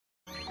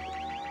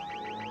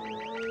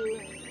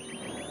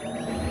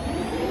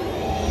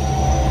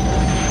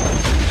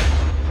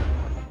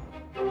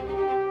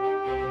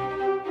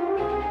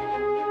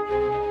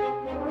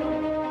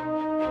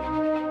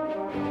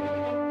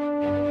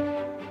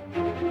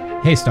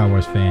Hey Star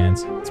Wars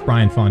fans, it's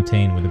Brian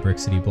Fontaine with the Brick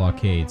City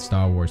Blockade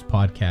Star Wars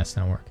Podcast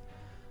Network.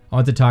 I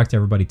want to talk to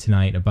everybody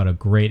tonight about a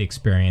great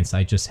experience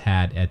I just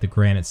had at the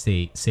Granite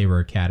State Saber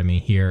Academy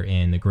here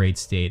in the great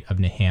state of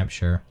New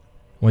Hampshire.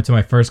 Went to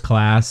my first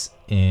class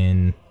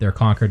in their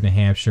Concord, New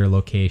Hampshire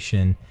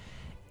location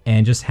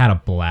and just had a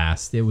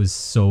blast. It was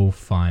so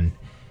fun.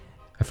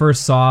 I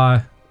first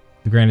saw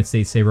the Granite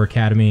State Saber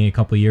Academy a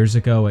couple years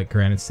ago at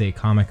Granite State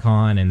Comic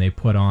Con, and they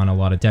put on a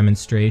lot of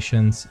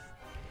demonstrations.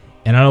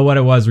 And I don't know what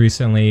it was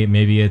recently.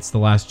 Maybe it's The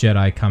Last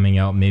Jedi coming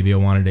out. Maybe I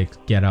wanted to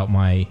get out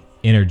my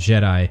inner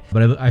Jedi.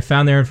 But I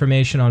found their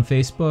information on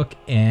Facebook,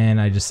 and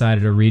I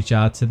decided to reach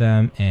out to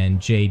them. And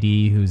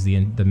JD, who's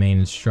the main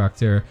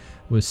instructor,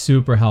 was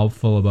super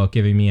helpful about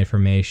giving me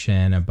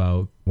information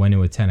about when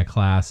to attend a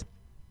class.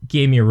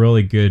 Gave me a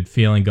really good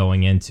feeling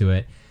going into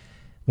it.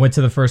 Went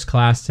to the first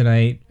class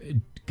tonight.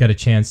 Got a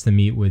chance to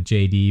meet with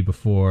JD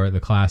before the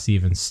class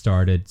even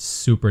started.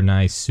 Super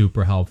nice,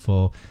 super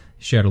helpful.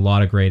 Shared a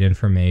lot of great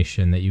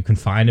information that you can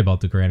find about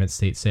the Granite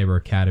State Saber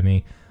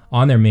Academy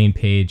on their main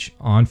page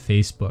on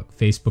Facebook,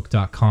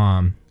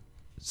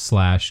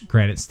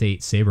 facebook.com/Granite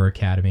State Saber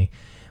Academy,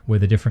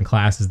 with the different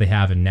classes they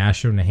have in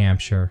Nashua, New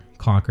Hampshire,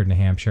 Concord, New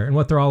Hampshire, and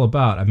what they're all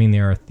about. I mean,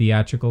 they're a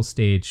theatrical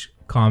stage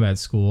combat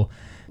school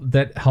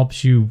that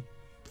helps you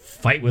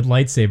fight with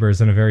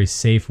lightsabers in a very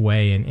safe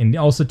way, and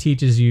also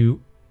teaches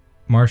you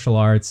martial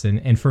arts.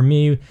 And for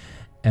me,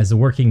 as a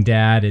working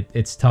dad,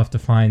 it's tough to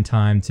find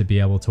time to be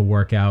able to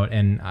work out,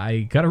 and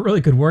I got a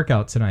really good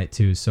workout tonight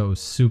too, so it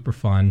was super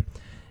fun.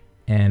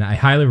 And I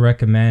highly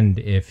recommend,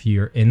 if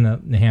you're in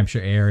the New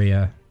Hampshire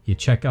area, you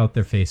check out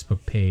their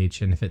Facebook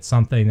page, and if it's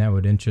something that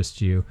would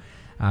interest you,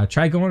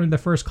 try going to the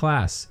first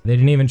class. They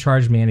didn't even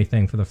charge me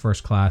anything for the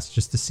first class,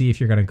 just to see if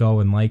you're going to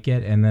go and like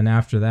it, and then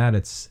after that,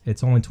 it's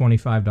only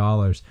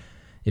 $25.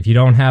 If you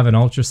don't have an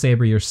Ultra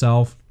Saber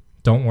yourself,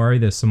 don't worry,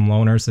 there's some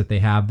loaners that they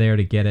have there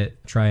to get it,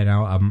 try it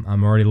out.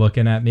 I'm already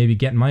looking at maybe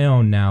getting my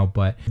own now,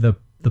 but the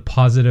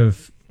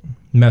positive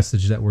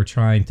message that we're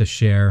trying to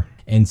share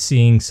and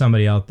seeing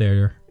somebody out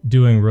there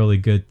doing really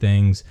good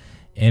things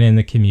and in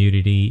the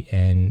community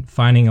and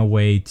finding a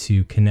way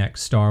to connect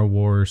Star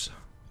Wars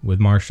with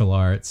martial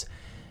arts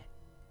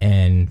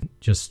and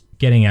just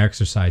getting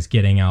exercise,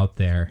 getting out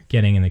there,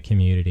 getting in the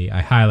community.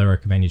 I highly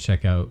recommend you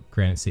check out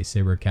Granite State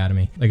Saber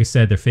Academy. Like I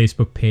said, their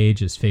Facebook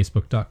page is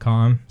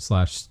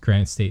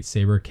facebook.com/Granite State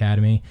Saber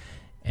Academy.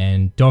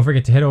 And don't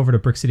forget to head over to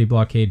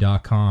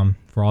brickcityblockade.com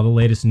for all the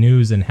latest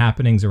news and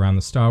happenings around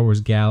the Star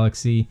Wars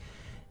galaxy.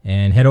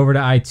 And head over to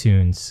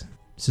iTunes,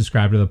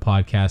 subscribe to the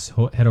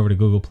podcast, head over to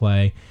Google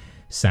Play,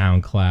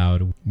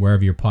 SoundCloud,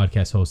 wherever your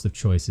podcast host of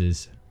choice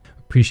is.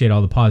 Appreciate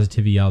all the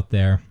positivity out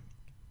there.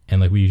 And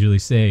like we usually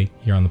say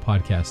here on the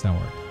podcast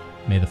network,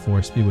 may the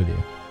Force be with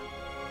you,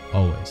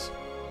 always.